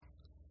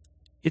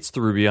It's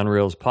the Ruby on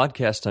Rails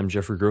podcast. I'm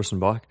Jeffrey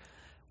Grossenbach.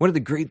 One of the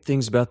great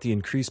things about the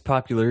increased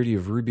popularity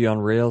of Ruby on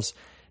Rails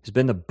has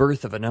been the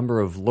birth of a number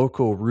of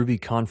local Ruby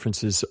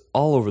conferences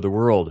all over the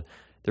world.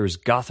 There was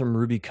Gotham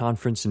Ruby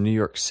Conference in New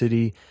York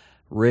City,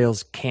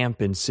 Rails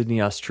Camp in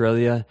Sydney,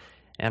 Australia,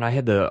 and I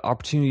had the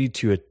opportunity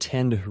to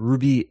attend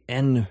Ruby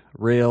N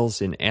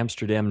Rails in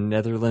Amsterdam,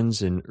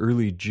 Netherlands in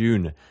early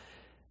June.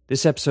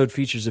 This episode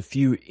features a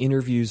few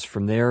interviews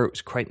from there. It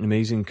was quite an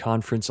amazing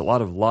conference, a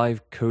lot of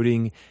live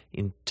coding,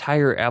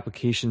 entire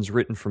applications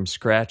written from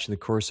scratch in the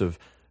course of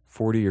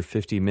 40 or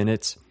 50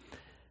 minutes.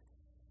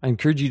 I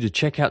encourage you to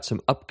check out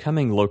some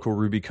upcoming local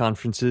Ruby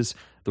conferences,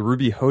 the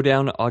Ruby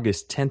Hoedown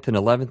August 10th and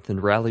 11th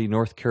in Raleigh,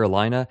 North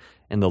Carolina,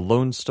 and the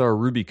Lone Star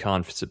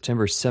RubyConf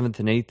September 7th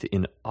and 8th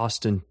in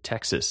Austin,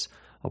 Texas.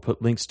 I'll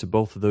put links to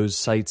both of those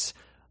sites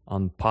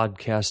on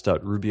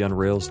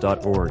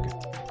podcast.rubyonrails.org.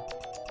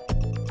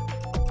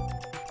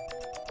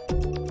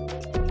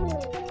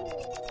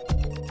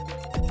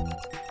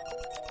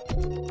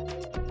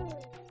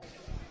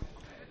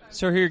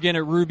 So here again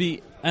at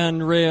Ruby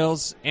on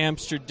Rails,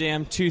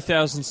 Amsterdam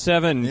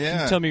 2007. Yeah.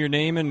 Can you tell me your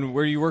name and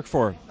where you work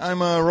for?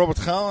 I'm Robert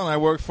Gaal and I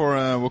work for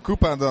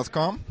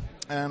Wakoopa.com.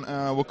 And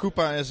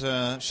Wakoopa is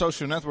a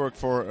social network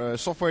for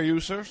software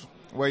users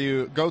where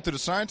you go to the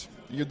site,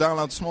 you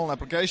download a small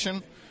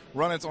application,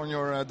 run it on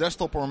your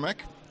desktop or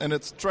Mac, and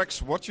it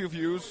tracks what you've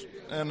used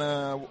and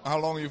how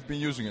long you've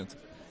been using it.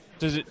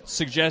 Does it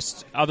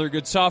suggest other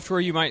good software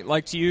you might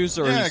like to use?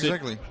 Or Yeah, is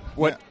exactly.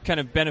 What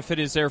kind of benefit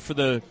is there for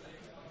the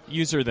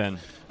user then?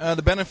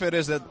 The benefit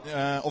is that,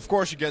 of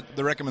course, you get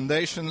the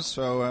recommendations.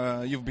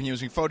 So you've been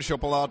using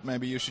Photoshop a lot.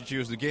 Maybe you should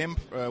use the GIMP,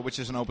 which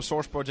is an open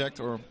source project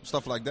or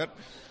stuff like that.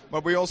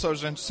 But we also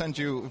send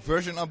you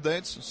version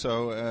updates.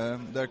 So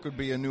there could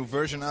be a new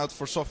version out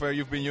for software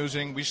you've been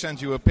using. We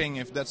send you a ping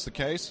if that's the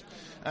case.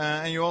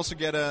 And you also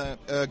get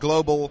a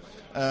global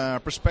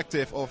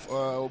perspective of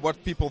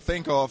what people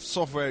think of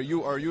software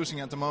you are using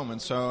at the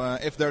moment. So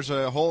if there's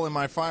a hole in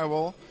my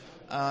firewall,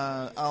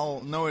 I'll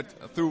know it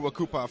through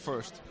Wakoopa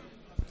first.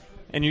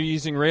 And you're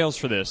using Rails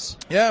for this?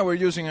 Yeah, we're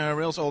using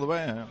Rails all the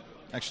way,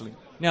 actually.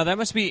 Now, that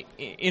must be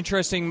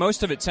interesting.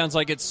 Most of it sounds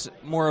like it's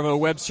more of a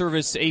web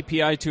service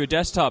API to a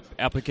desktop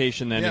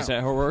application then. Yeah. Is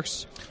that how it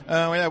works?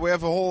 Yeah, we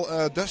have a whole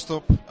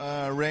desktop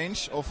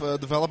range of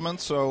development.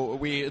 So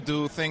we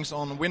do things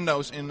on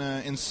Windows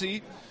in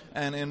C,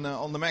 and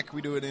on the Mac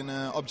we do it in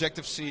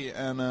Objective-C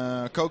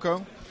and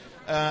Cocoa.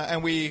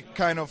 And we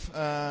kind of,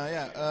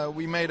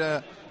 we made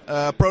a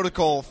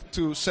protocol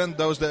to send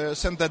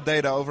that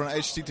data over an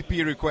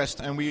HTTP request,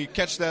 and we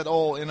catch that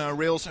all in a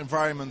Rails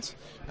environment.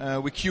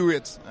 We queue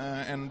it,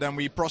 and then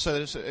we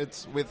process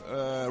it with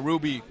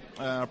Ruby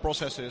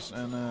processes,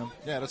 and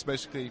that's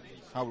basically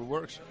how it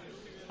works.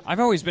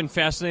 I've always been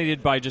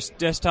fascinated by just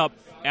desktop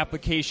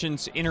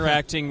applications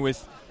interacting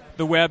with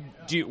the web.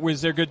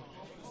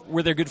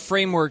 Were there good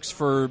frameworks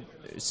for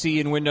C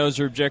in Windows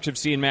or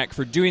Objective-C in Mac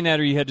for doing that,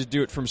 or you had to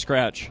do it from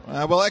scratch?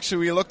 Well, actually,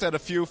 we looked at a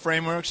few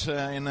frameworks.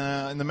 In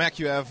the Mac,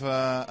 you have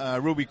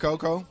Ruby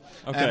Cocoa,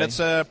 okay. And it's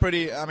a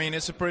pretty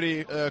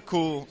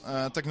cool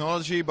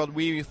technology. But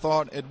we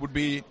thought it would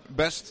be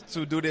best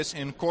to do this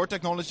in core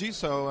technology,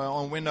 so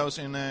on Windows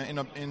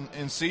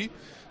in C,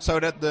 so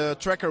that the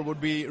tracker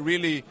would be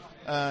really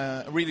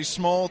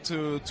small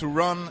to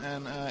run,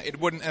 and it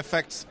wouldn't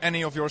affect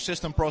any of your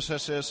system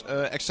processes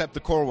except the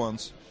core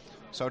ones.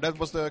 So that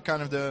was the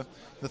kind of the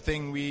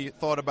thing we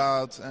thought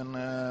about,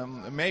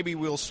 and maybe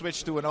we'll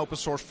switch to an open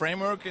source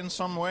framework in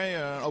some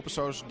way, open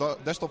source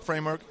desktop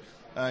framework.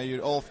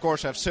 You all, of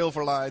course, have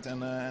Silverlight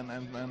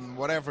and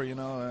whatever,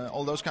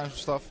 all those kinds of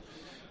stuff.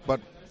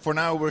 But for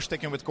now, we're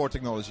sticking with core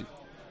technology.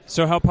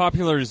 So how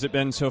popular has it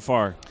been so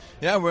far?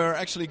 Yeah, we're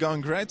actually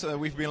going great.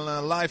 We've been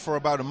live for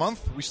about a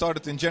month. We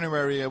started in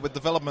January with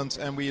development,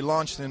 and we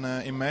launched in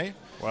May.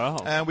 Wow.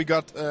 And we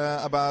got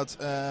about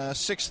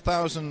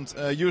 6,000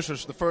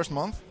 users the first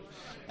month.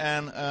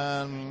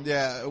 And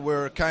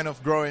we're kind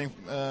of growing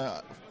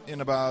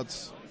in about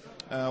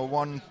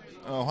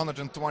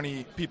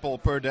 120 people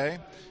per day.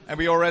 And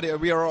we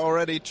are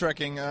already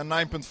tracking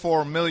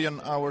 9.4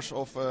 million hours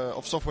of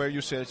software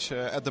usage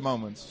at the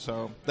moment.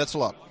 So that's a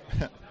lot.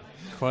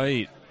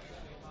 Quite.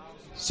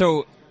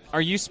 So,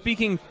 are you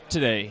speaking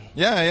today?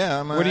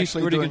 Yeah. What are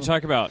you going to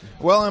talk about?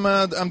 Well,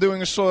 I'm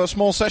doing a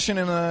small session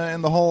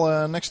in the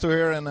hall next to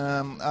here, and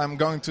I'm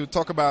going to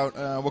talk about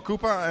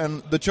Wakoopa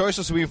and the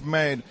choices we've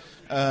made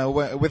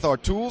with our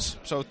tools.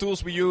 So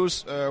tools we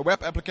use,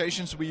 web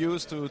applications we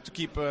use to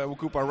keep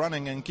Wakoopa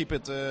running and keep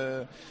it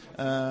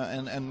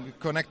and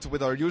connect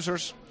with our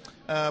users.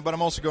 But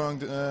I'm also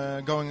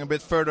going a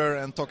bit further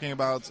and talking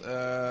about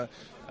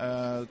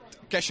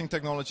caching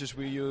technologies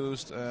we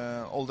used,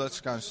 all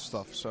that kinds of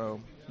stuff. So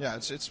yeah,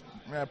 it's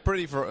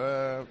pretty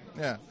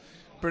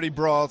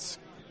broad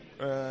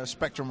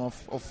spectrum of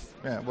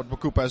what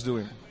Wakoopa is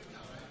doing.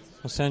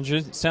 Well,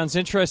 sounds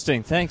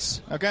interesting.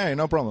 Thanks. Okay,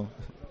 no problem.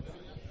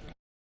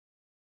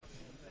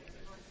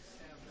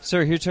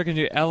 So here talking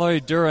to Eloy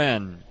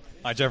Duran.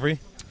 Hi, Jeffrey.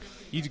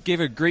 You gave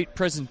a great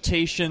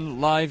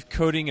presentation, live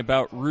coding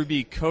about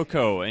Ruby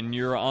Cocoa, and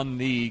you're on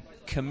the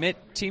commit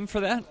team for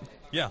that?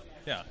 Yeah,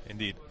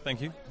 indeed.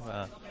 Thank you.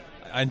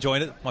 I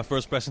enjoyed it. My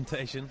first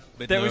presentation.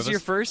 That nervous. Was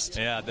your first?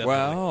 Yeah, definitely.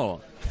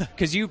 Wow.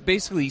 Because you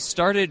basically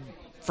started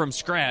from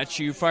scratch.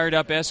 You fired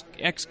up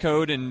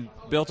Xcode and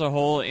built a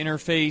whole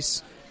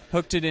interface,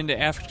 hooked it into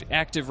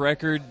Active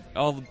Record,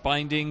 all the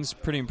bindings.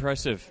 Pretty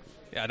impressive.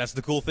 Yeah, that's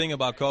the cool thing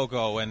about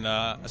Cocoa, and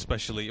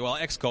especially,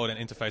 Xcode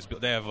and interface,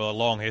 they have a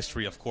long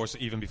history, of course,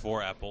 even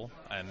before Apple.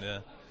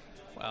 And,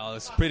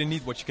 it's pretty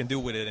neat what you can do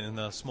with it in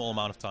a small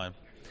amount of time.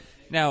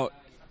 Now,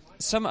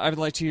 I would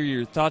like to hear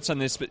your thoughts on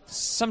this, but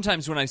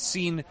sometimes when I've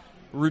seen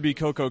Ruby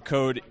Cocoa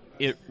code,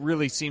 it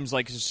really seems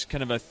like it's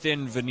kind of a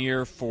thin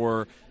veneer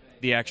for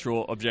the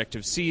actual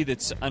Objective-C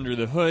that's under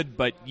the hood,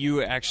 but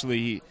you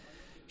actually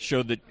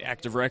showed that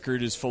Active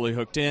Record is fully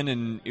hooked in,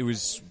 and it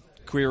was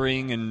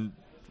querying and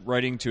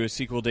writing to a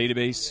SQL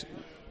database.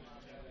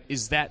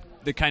 Is that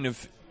the kind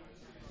of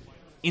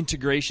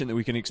integration that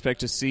we can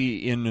expect to see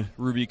in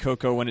Ruby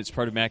Cocoa when it's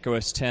part of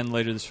macOS 10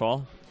 later this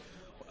fall?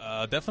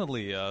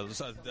 Definitely.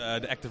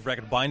 The Active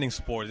Record binding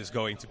support is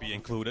going to be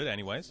included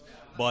anyways.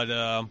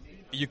 But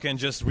you can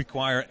just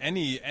require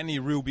any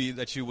Ruby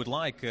that you would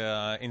like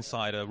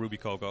inside a Ruby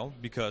Cocoa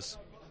because,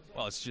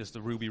 it's just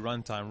a Ruby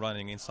runtime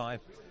running inside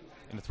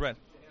in the thread.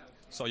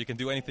 So you can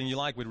do anything you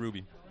like with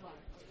Ruby.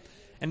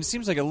 And it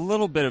seems like a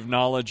little bit of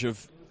knowledge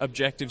of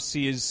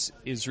Objective-C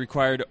is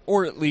required,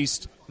 or at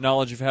least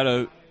knowledge of how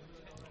to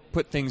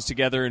put things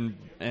together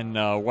and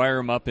wire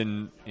them up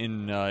in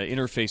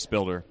Interface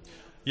Builder.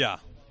 Yeah.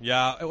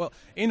 Well,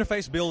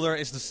 Interface Builder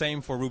is the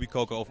same for Ruby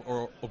Cocoa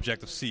or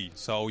Objective-C,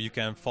 so you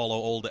can follow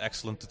all the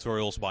excellent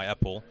tutorials by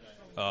Apple.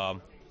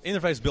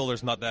 Interface Builder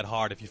is not that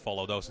hard if you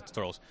follow those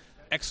tutorials.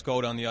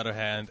 Xcode, on the other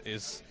hand,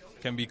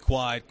 can be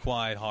quite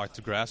hard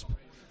to grasp.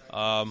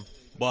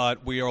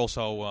 But we are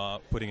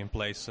also putting in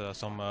place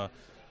some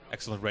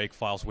excellent rake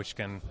files which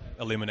can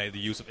eliminate the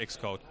use of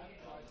Xcode.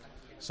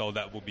 So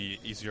that will be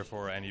easier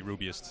for any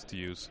Rubyist to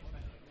use.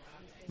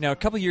 Now, a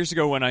couple years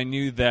ago when I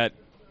knew that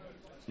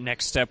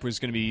Next Step was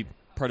going to be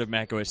part of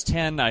macOS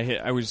 10,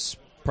 I was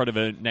part of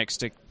a Next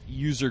Step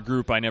user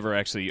group. I never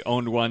actually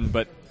owned one,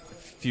 but a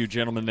few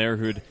gentlemen there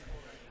who had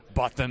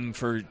bought them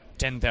for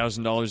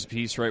 $10,000 a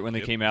piece right when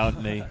they came out,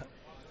 and they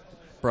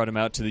brought them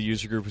out to the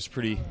user group. It was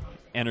pretty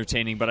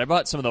entertaining, but I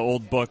bought some of the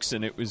old books,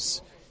 and it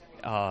was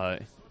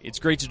it's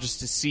great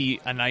to see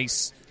a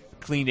nice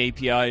clean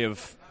API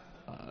of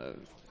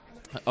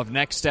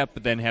Next Step,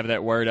 but then have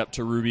that wired up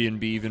to Ruby and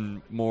be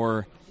even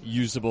more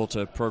usable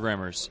to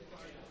programmers.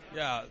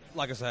 Yeah,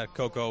 like I said,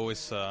 Cocoa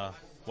is it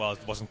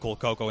wasn't called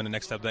Cocoa in the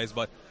Next Step days,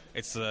 but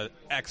it's an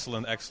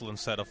excellent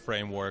set of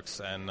frameworks,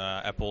 and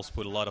Apple's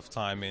put a lot of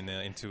time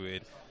into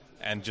it,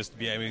 and just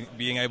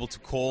being able to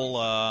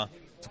call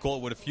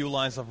it with a few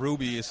lines of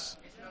Ruby is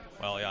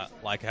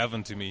like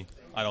heaven to me.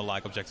 I don't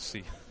like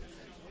Objective-C.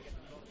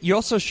 You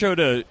also showed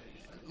a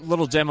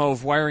little demo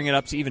of wiring it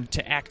up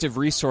to Active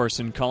Resource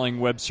and calling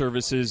web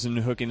services and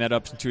hooking that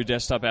up into a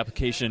desktop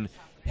application.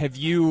 Have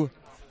you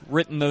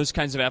written those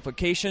kinds of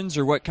applications,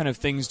 or what kind of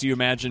things do you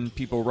imagine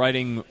people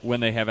writing when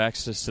they have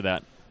access to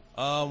that?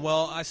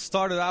 I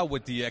started out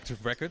with the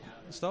Active Record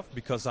stuff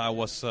because I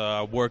was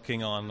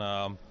working on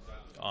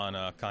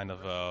a kind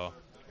of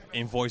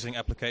invoicing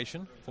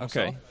application for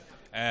myself.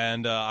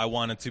 And I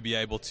wanted to be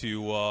able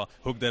to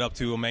hook that up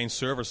to a main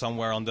server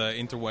somewhere on the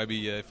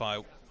interwebby if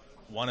I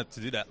wanted to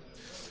do that.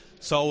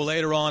 So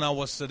later on, I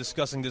was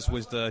discussing this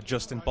with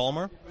Justin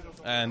Palmer,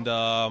 and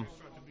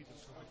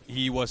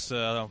he was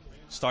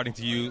wanted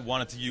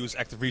to use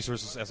Active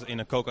Resources in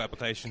a Cocoa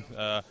application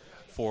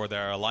for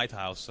their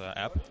Lighthouse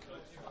app.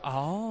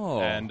 Oh.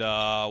 And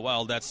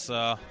that's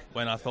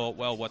when I thought,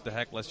 what the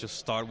heck? Let's just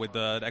start with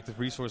the Active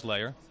Resource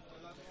layer,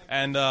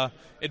 and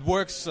it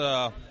works.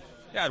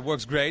 It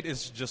works great.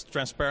 It's just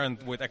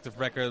transparent with Active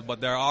Record, but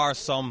there are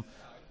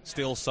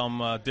still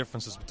some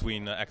differences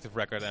between Active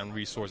Record and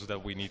resources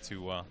that we need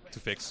to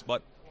fix.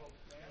 But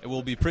it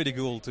will be pretty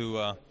cool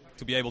to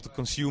be able to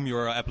consume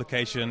your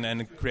application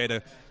and create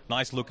a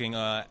nice-looking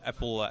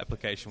Apple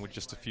application with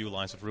just a few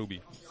lines of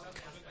Ruby.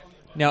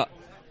 Now,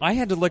 I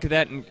had to look at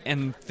that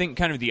and think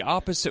kind of the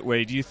opposite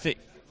way. Do you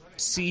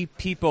see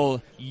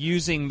people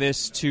using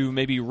this to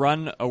maybe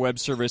run a web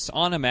service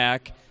on a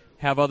Mac,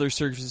 have other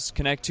services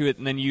connect to it,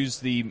 and then use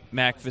the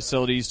Mac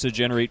facilities to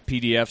generate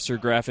PDFs or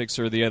graphics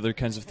or the other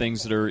kinds of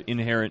things that are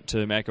inherent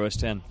to macOS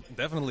 10?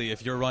 Definitely.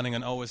 If you're running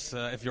an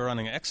if you're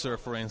running Xserve,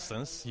 for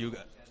instance, you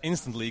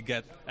instantly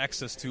get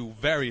access to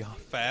very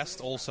fast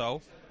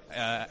also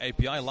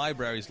API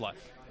libraries. Like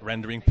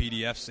rendering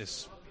PDFs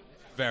is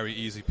very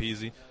easy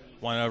peasy.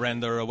 Want to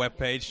render a web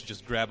page,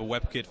 just grab a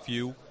WebKit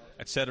view,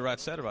 etc.,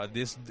 etc.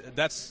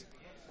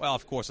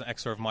 Of course, an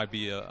Xserve might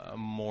be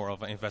more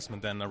of an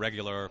investment than a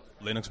regular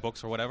Linux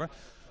box or whatever,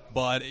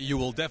 but you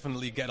will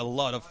definitely get a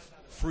lot of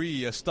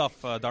free stuff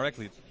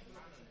directly.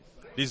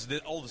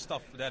 All the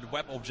stuff that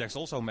web objects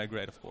also make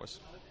great, of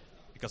course,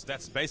 because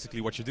that's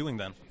basically what you're doing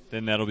then.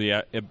 Then that'll be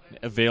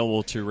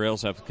available to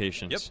Rails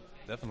applications. Yep,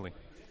 definitely.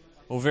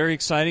 Well, very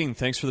exciting.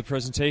 Thanks for the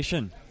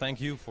presentation.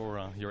 Thank you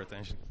for your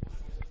attention.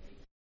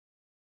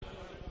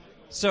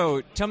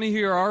 So, tell me who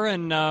you are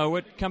and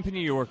what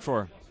company you work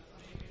for.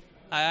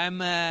 I'm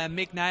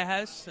Mick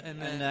Nijhuis.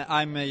 And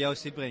I'm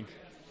Joost Dietbrink.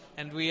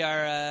 And we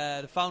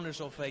are the founders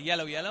of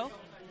Yellow Yellow.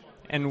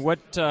 And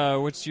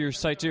what's your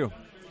site do?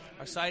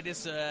 Our site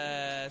is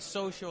a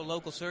social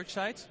local search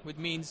site, which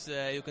means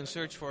you can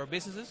search for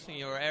businesses in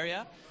your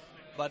area,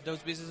 but those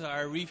businesses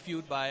are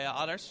reviewed by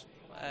others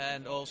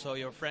and also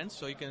your friends.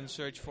 So you can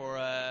search for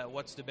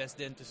what's the best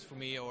dentist for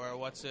me or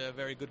what's a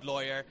very good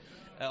lawyer,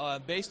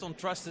 based on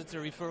trusted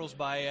referrals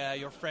by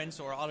your friends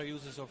or other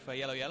users of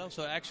Yellow Yellow.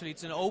 So actually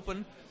it's an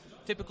open,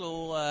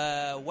 typical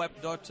Web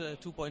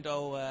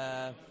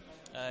 2.0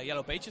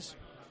 Yellow Pages.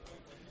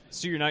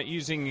 So you're not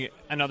using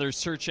another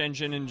search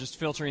engine and just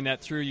filtering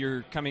that through.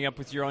 You're coming up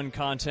with your own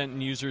content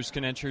and users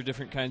can enter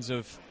different kinds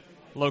of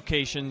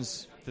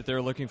locations that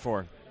they're looking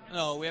for.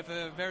 No, we have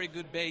a very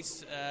good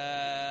base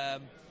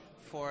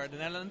for the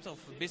Netherlands of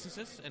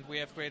businesses, and we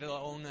have created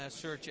our own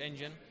search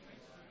engine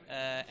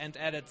and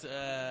added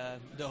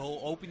the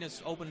whole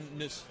openness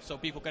so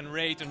people can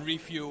rate and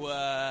review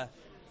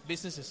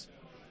businesses.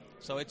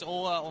 So it's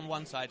all on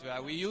one side.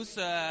 We use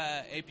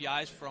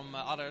APIs from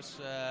others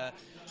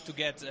to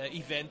get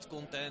event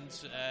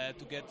content,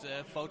 to get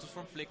photos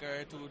from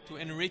Flickr, to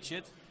enrich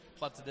it.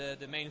 But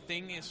the main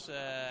thing is,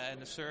 and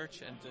the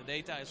search and the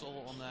data is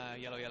all on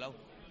Yellow Yellow.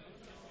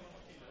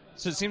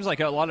 So it seems like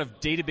a lot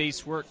of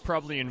database work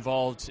probably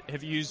involved.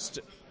 Have you used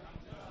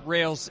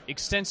Rails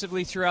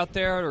extensively throughout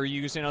there, or are you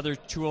using other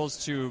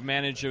tools to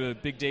manage a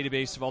big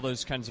database of all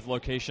those kinds of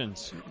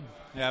locations?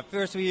 Yeah,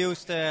 first we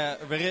used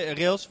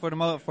Rails for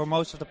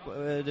most of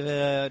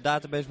the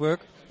database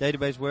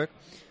work,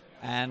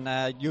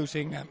 and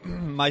using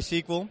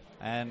MySQL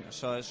and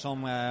so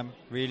some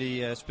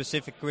really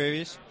specific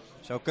queries,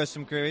 so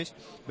custom queries.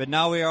 But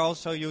now we are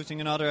also using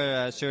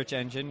another search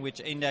engine which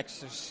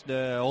indexes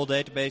the whole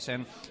database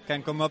and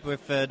can come up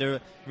with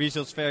the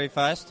results very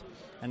fast,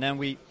 and then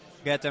we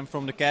get them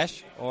from the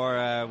cache,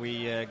 or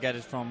we get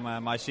it from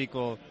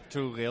MySQL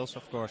through Rails,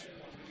 of course.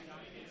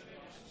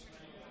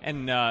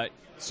 And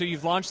so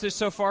you've launched this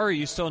so far, or are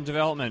you still in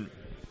development?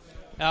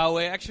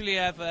 We actually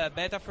have a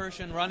beta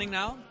version running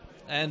now,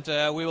 and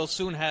we will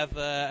soon have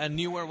a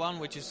newer one,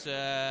 which is...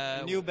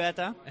 new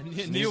beta? A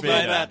new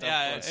beta.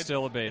 Yeah, it's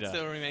still a beta. It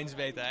still remains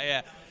beta,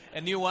 yeah.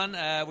 A new one,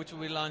 which will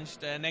be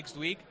launched next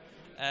week.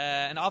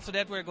 And after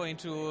that we're going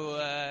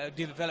to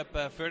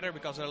develop further,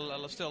 because there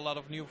are still a lot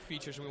of new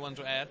features we want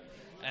to add,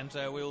 and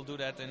we will do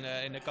that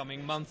in the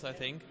coming month, I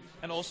think.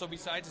 And also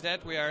besides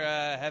that we are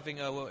having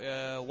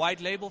a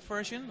white label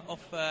version of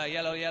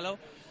Yellow Yellow,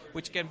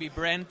 which can be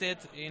branded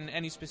in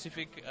any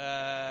specific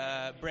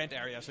brand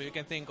area. So you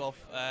can think of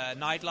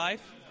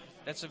nightlife.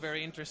 That's a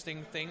very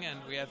interesting thing, and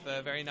we have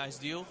a very nice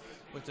deal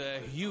with a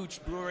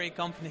huge brewery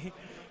company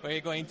where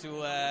you're going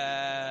to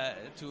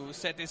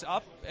set this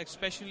up,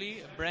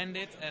 especially brand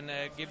it and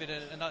give it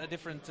a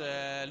different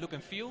look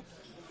and feel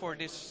for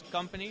this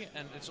company.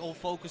 And it's all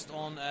focused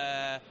on,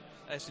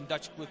 as in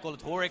Dutch we call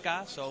it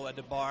horeca, so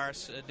the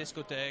bars,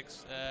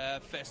 discotheques,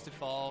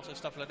 festivals and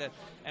stuff like that.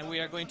 And we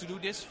are going to do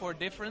this for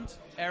different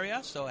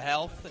areas, so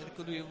health, it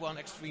could be one,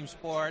 extreme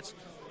sports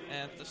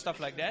and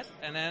stuff like that.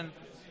 And then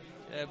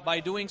by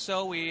doing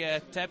so we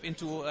tap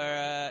into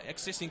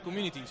existing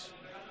communities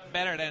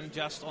better than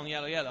just on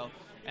Yellow Yellow.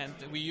 And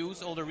we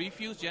use all the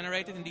reviews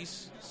generated in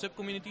these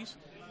sub-communities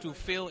to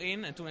fill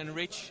in and to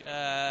enrich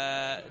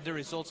the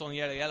results on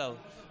Yellow Yellow.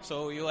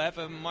 So you'll have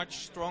a much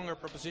stronger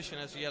proposition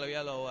as a Yellow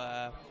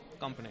Yellow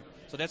company.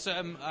 So that's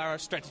our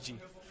strategy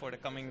for the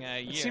coming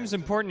year. It seems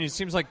important. It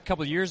seems like a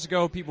couple of years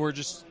ago people were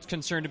just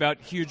concerned about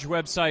huge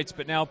websites,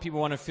 but now people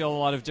want to fill a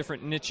lot of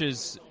different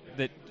niches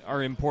that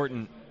are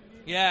important.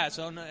 Yeah,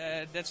 so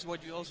that's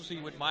what you also see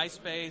with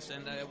MySpace,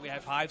 and we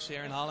have Hives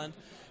here in Holland.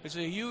 It's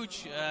a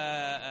huge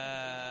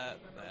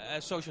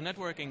social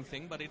networking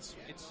thing, but it's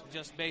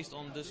just based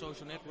on the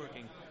social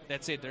networking.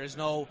 That's it. There is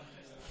no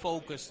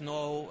focus,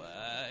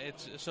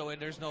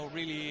 there's no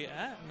really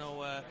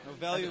no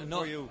value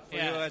for you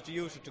as a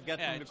user to get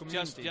from the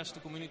community. Just to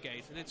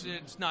communicate.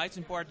 It's nice, it's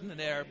important, and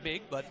they are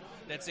big, but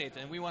that's it.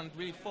 And we want to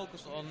really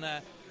focus on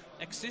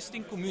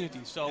existing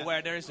communities. So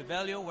where there is a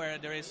value, where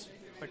there is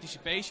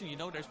participation,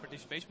 there's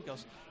participation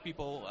because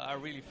people are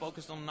really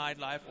focused on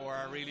nightlife or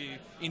are really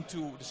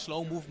into the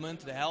slow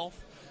movement, the health,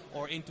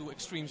 or into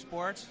extreme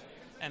sports.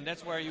 And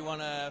that's where you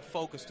want to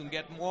focus to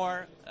get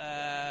more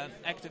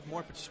active,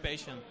 more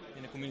participation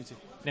in the community.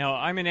 Now,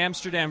 I'm in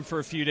Amsterdam for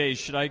a few days.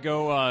 Should I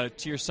go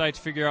to your site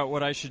to figure out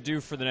what I should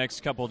do for the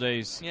next couple of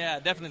days?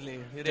 Yeah, definitely.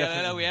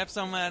 We have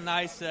some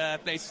nice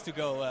places to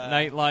go.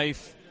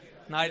 Nightlife.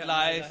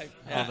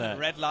 All that.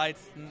 Red light.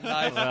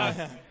 Life.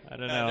 I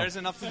don't know. There's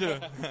enough to do.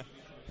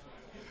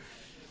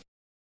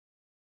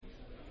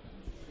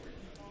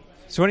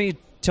 So why don't you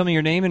tell me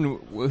your name and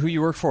who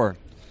you work for?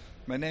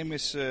 My name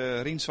is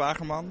Rien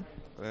Zwagerman.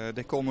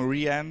 They call me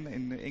Rian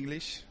in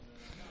English.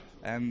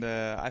 And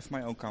I have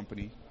my own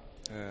company.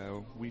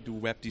 We do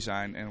web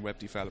design and web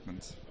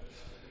development.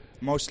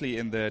 Mostly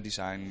in the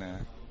design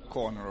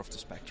corner of the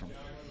spectrum.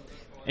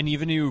 And you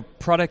have a new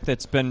product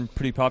that's been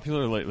pretty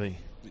popular lately.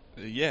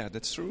 Yeah,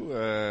 that's true.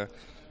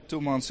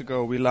 2 months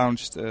ago we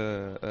launched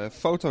a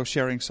photo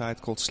sharing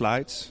site called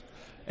Slidez,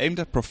 aimed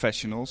at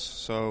professionals.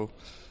 So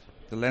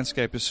the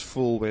landscape is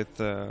full with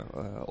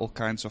all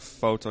kinds of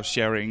photo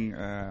sharing,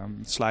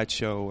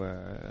 slideshow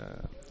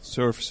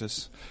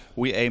services.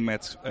 We aim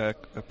at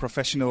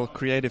professional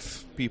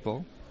creative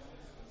people.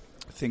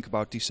 Think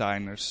about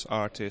designers,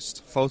 artists,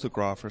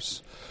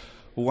 photographers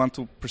who want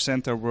to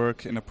present their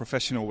work in a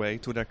professional way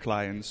to their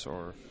clients,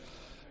 or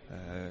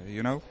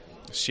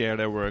share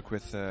their work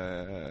with,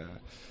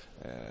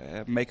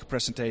 make a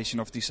presentation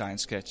of design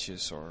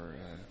sketches, or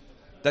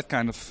that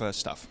kind of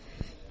stuff.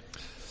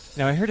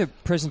 Now, I heard a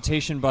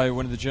presentation by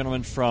one of the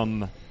gentlemen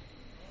from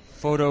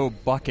Photo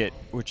Bucket,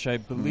 which I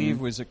believe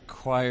was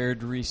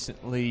acquired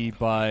recently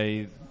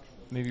by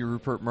maybe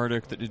Rupert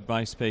Murdoch, that did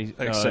MySpace.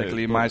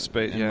 Exactly,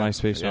 MySpace, and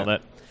MySpace and all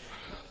that.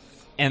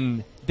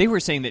 And they were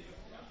saying that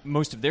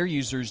most of their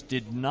users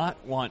did not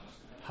want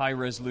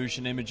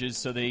high-resolution images,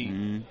 so they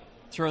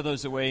throw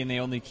those away and they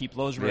only keep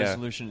low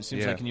resolution. It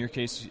seems like in your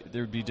case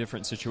there would be a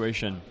different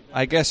situation.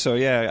 I guess so,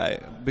 yeah.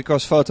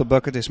 Because Photo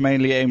Bucket is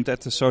mainly aimed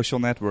at the social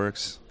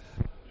networks.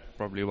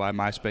 Probably why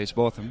MySpace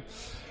bought them.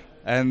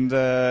 And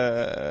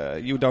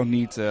you don't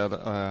need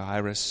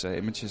high-res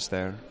images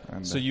there.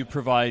 And so you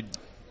provide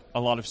a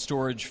lot of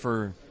storage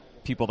for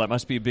people. That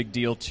must be a big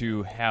deal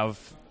to have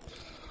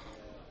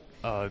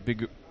a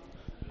big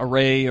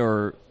array,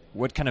 or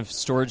what kind of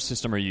storage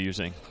system are you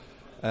using?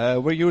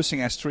 We're using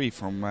S3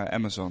 from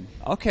Amazon.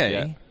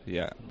 Okay.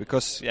 Yeah,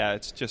 because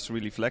it's just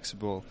really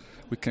flexible.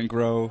 We can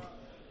grow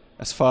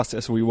as fast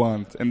as we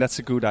want, and that's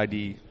a good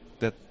idea,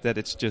 that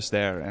it's just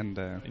there. And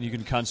you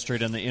can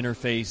concentrate on the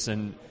interface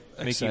and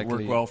make it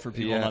work well for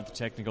people, not the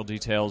technical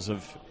details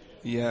of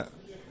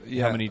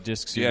how many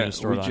disks you're going to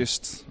store it on. We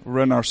just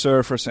run our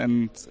servers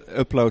and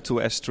upload to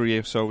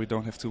S3, so we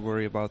don't have to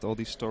worry about all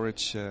these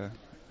storage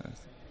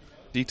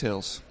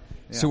details.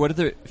 Yeah. So what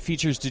other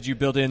features did you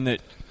build in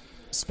that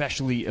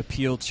especially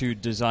appeal to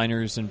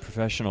designers and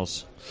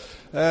professionals?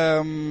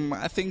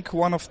 I think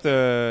one of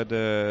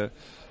the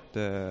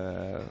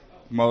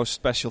most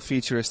special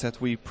feature is that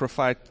we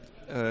provide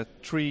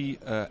 3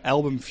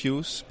 album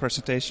views,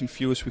 presentation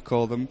views we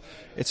call them.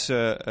 It's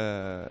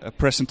a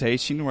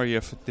presentation where you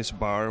have this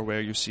bar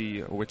where you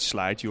see which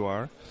slide you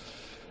are.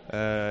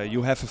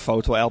 You have a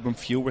photo album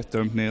view with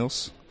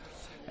thumbnails,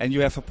 and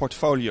you have a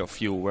portfolio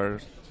view where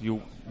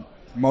you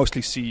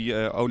mostly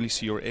only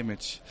see your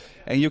image.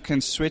 And you can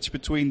switch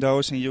between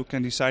those, and you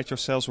can decide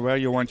yourselves where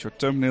you want your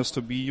thumbnails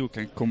to be. You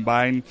can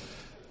combine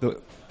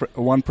the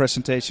one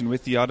presentation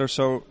with the other.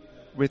 So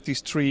with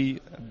these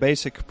 3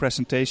 basic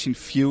presentation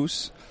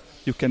views,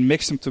 you can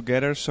mix them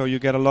together, so you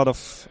get a lot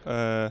of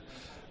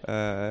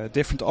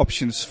different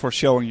options for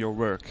showing your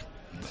work.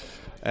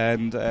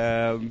 And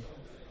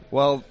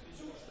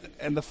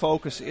and the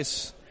focus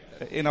is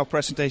in our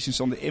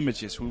presentations on the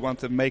images. We want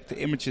to make the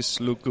images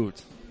look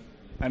good,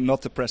 and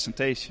not the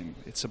presentation.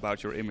 It's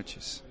about your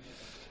images.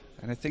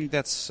 And I think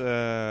that's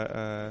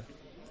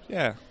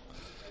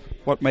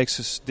what makes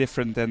us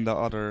different than the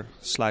other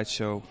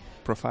slideshow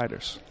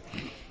providers.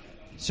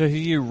 So have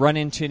you run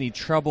into any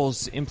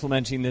troubles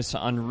implementing this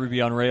on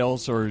Ruby on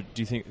Rails, or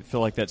do you feel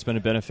like that's been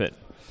a benefit?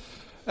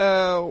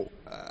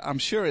 I'm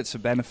sure it's a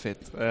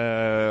benefit.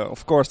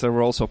 Of course, there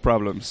were also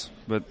problems,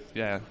 but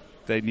they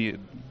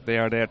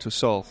are there to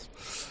solve.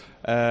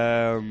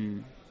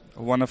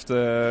 One of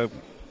the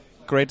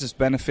greatest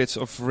benefits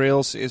of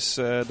Rails is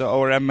the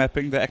ORM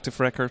mapping, the active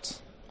record,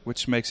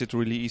 which makes it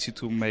really easy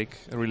to make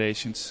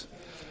relations.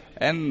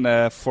 And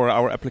for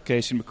our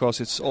application, because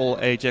it's all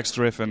Ajax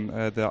driven,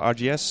 the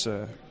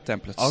RGS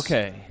templates.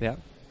 Okay. Yeah.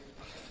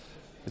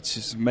 It's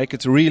just make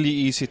it really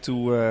easy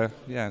to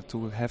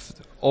have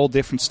all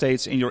different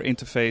states in your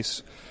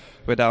interface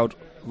without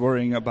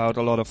worrying about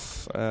a lot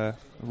of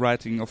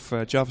writing of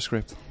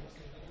JavaScript.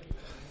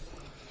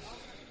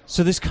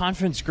 So this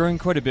conference growing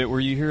quite a bit. Were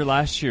you here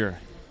last year?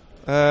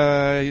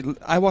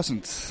 I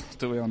wasn't,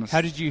 to be honest.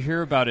 How did you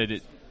hear about it?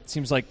 It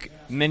seems like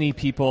many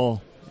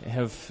people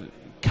have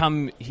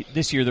come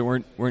this year that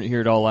weren't here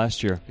at all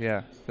last year.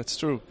 Yeah, that's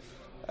true.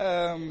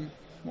 I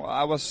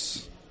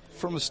was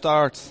from the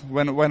start,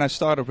 when I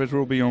started with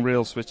Ruby on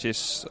Rails, which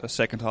is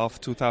second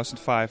half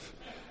 2005,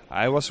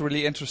 I was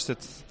really interested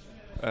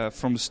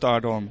from the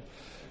start on.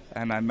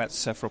 And I met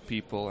several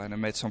people, and I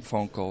made some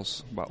phone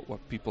calls about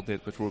what people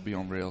did with Ruby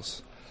on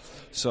Rails.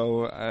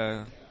 So,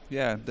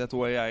 that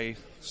way I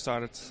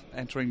started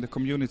entering the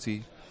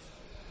community.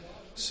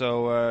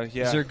 So,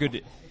 Is there a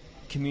good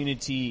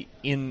community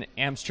in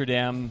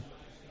Amsterdam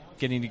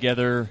getting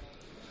together,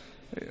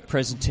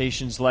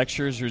 presentations,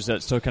 lectures, or is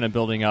that still kind of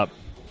building up?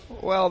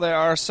 Well, there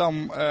are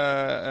some.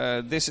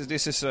 This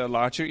is a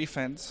larger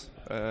event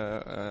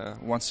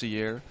once a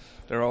year.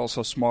 There are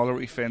also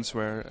smaller events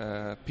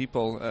where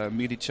people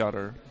meet each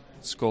other.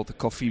 It's called the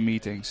coffee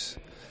meetings,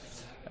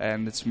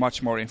 and it's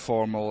much more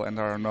informal, and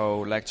there are no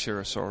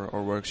lectures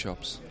or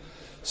workshops.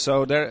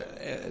 So there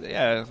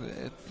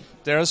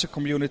is a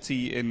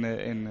community in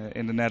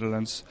the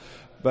Netherlands,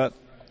 But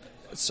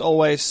it's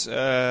always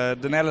the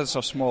Netherlands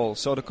are small,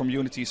 so the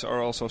communities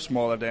are also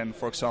smaller than,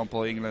 for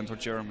example, England or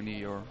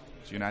Germany or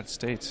the United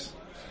States.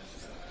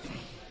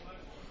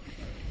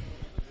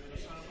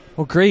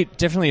 Well, great.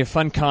 Definitely a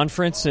fun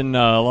conference and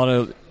a lot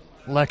of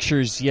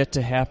lectures yet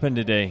to happen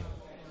today.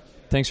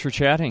 Thanks for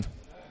chatting.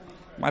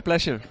 My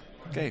pleasure.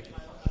 Okay.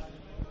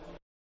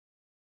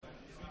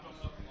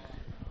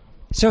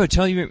 So,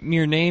 tell me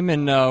your name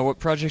and what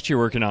project you're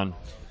working on.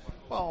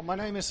 Well, my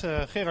name is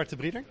Gerard de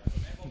Brieder.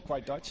 I'm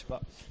quite Dutch,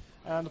 but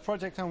the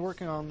project I'm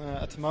working on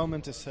at the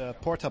moment is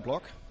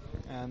Portablock.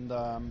 And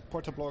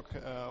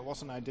Portablock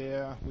was an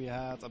idea we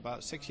had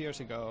about 6 years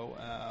ago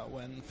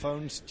when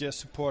phones just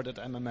supported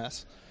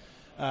MMS.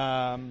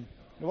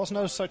 There was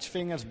no such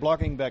thing as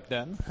blogging back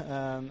then,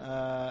 and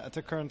at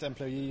the current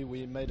employee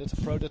we made it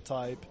a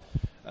prototype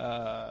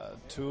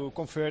to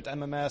convert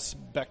MMS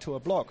back to a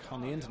blog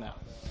on the internet.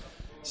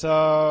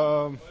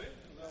 So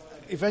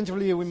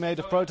eventually we made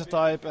a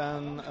prototype,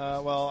 and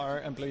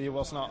our employee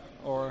was not,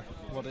 or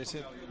what is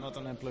it, not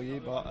an employee,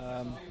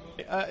 but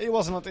he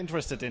was not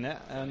interested in it.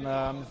 And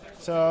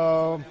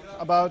so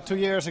about 2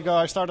 years ago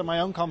I started my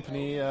own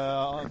company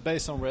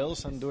based on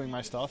Rails and doing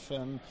my stuff,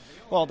 and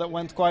well, that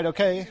went quite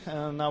okay,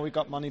 and now we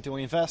got money to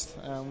invest,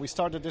 and we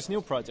started this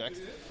new project.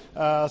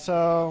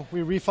 So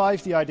we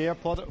revived the idea,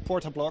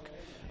 Portablock.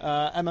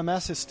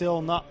 MMS is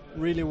still not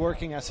really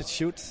working as it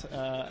should,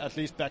 at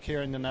least back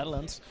here in the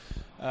Netherlands.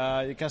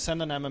 You can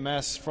send an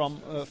MMS from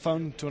a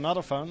phone to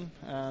another phone,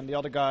 and the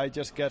other guy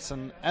just gets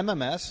an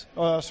SMS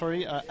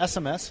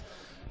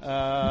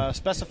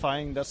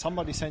specifying that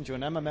somebody sent you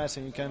an MMS,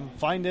 and you can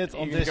find it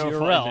on this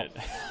URL.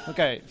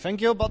 Okay,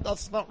 thank you, but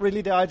that's not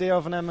really the idea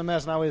of an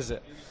MMS now, is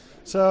it?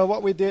 So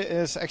what we did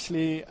is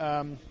actually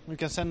we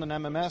can send an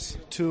MMS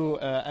to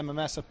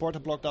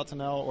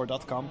mms@portablock.nl or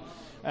 .com,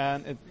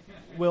 and it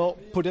will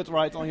put it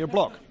right on your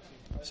blog.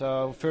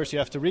 So first you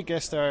have to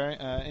register.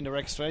 In the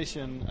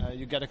registration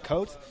you get a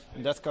code,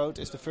 and that code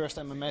is the first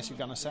MMS you're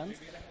going to send.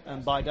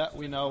 And by that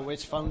we know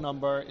which phone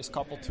number is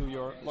coupled to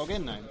your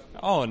login name.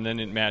 Oh, and then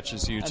it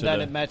matches you and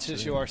then it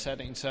matches your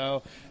setting.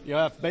 So you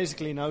have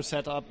basically no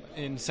setup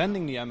in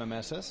sending the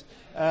MMSs.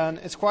 And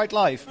it's quite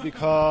live,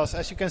 because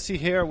as you can see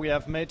here we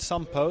have made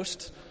some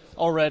posts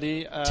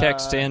already.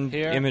 Text and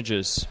here.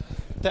 Images.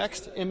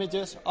 Text,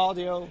 images,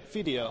 audio,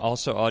 video.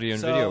 Also audio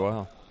and video,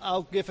 wow.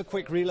 I'll give a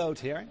quick reload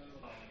here.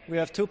 We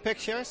have 2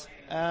 pictures.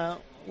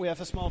 We have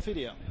a small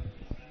video.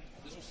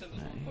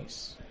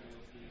 Nice.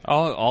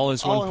 All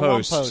is all one in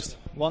post. One post.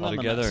 One all MMS.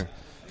 Together.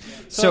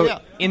 So So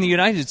in the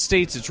United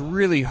States, it's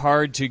really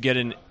hard to get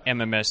an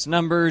MMS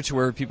number to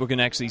where people can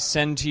actually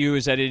send to you.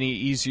 Is that any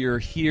easier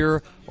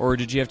here, or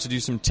did you have to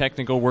do some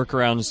technical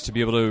workarounds to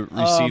be able to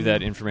receive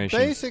that information?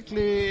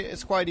 Basically,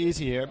 it's quite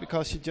easy here,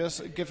 because you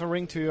just give a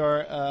ring to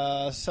your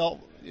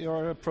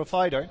your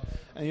provider,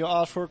 and you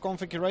ask for a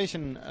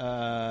configuration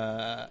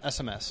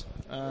SMS.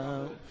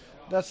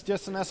 That's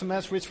just an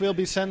SMS which will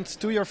be sent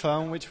to your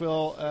phone, which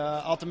will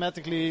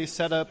automatically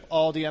set up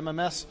all the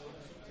MMS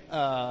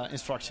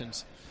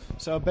instructions.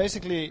 So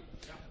basically,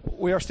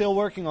 we are still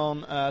working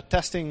on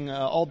testing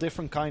all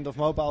different kind of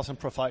mobiles and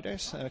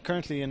providers.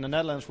 Currently in the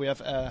Netherlands we have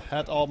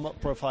had all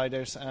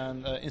providers,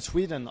 and in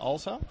Sweden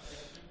also.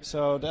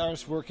 So that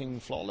is working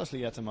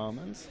flawlessly at the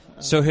moment.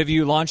 So have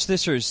you launched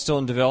this, or is it still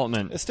in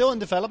development? It's still in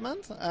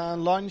development,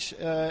 and launch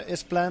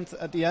is planned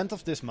at the end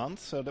of this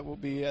month. So that will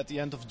be at the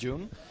end of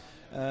June,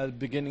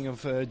 beginning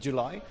of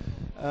July.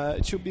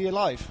 It should be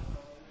live.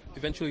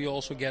 Eventually you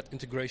also get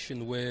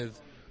integration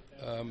with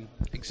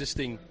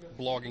existing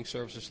blogging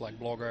services like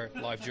Blogger,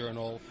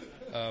 LiveJournal,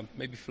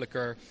 maybe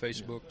Flickr,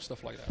 Facebook,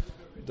 stuff like that.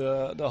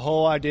 The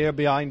whole idea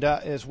behind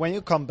that is when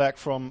you come back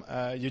from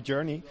your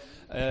journey,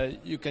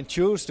 you can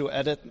choose to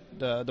edit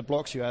the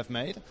blogs you have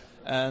made,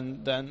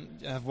 and then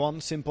you have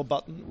one simple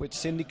button which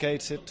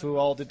syndicates it to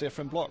all the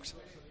different blogs.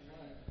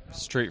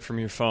 Straight from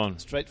your phone.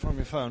 Straight from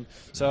your phone.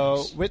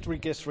 So with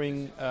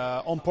registering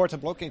on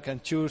Portablock, you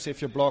can choose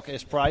if your blog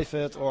is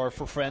private or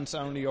for friends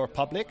only or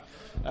public,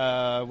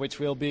 which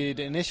will be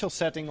the initial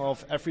setting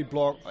of every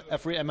blog,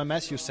 every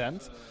MMS you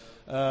send.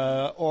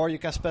 Or you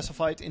can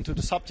specify it into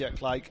the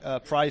subject, like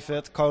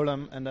private,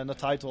 column, and then the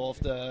title of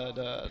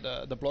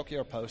the blog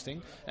you're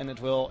posting, and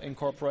it will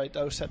incorporate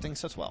those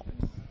settings as well.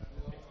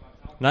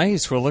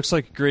 Nice. Well, it looks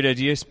like a great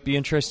idea. It'd be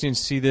interesting to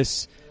see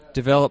this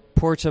develop.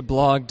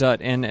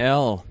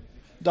 Portablog.nl.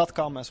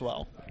 .com as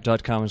well.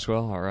 .com as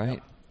well, all right.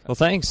 Yep. Well,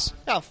 thanks.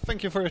 Yeah,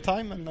 thank you for your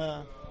time, and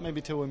maybe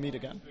till we meet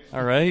again.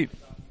 All right.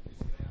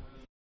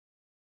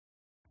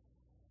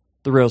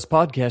 The Rails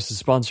podcast is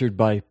sponsored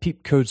by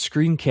Peep Code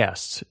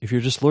Screencasts. If you're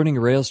just learning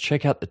Rails,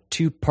 check out the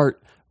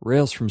 2-part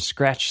Rails from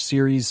Scratch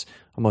series,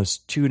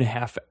 almost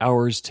 2.5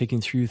 hours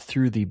taking you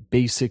through the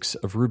basics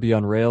of Ruby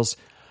on Rails.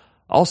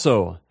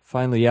 Also,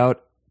 finally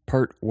out,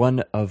 part 1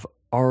 of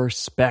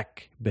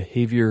RSpec,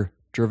 Behavior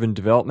Driven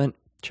Development.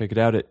 Check it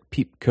out at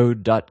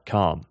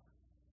peepcode.com.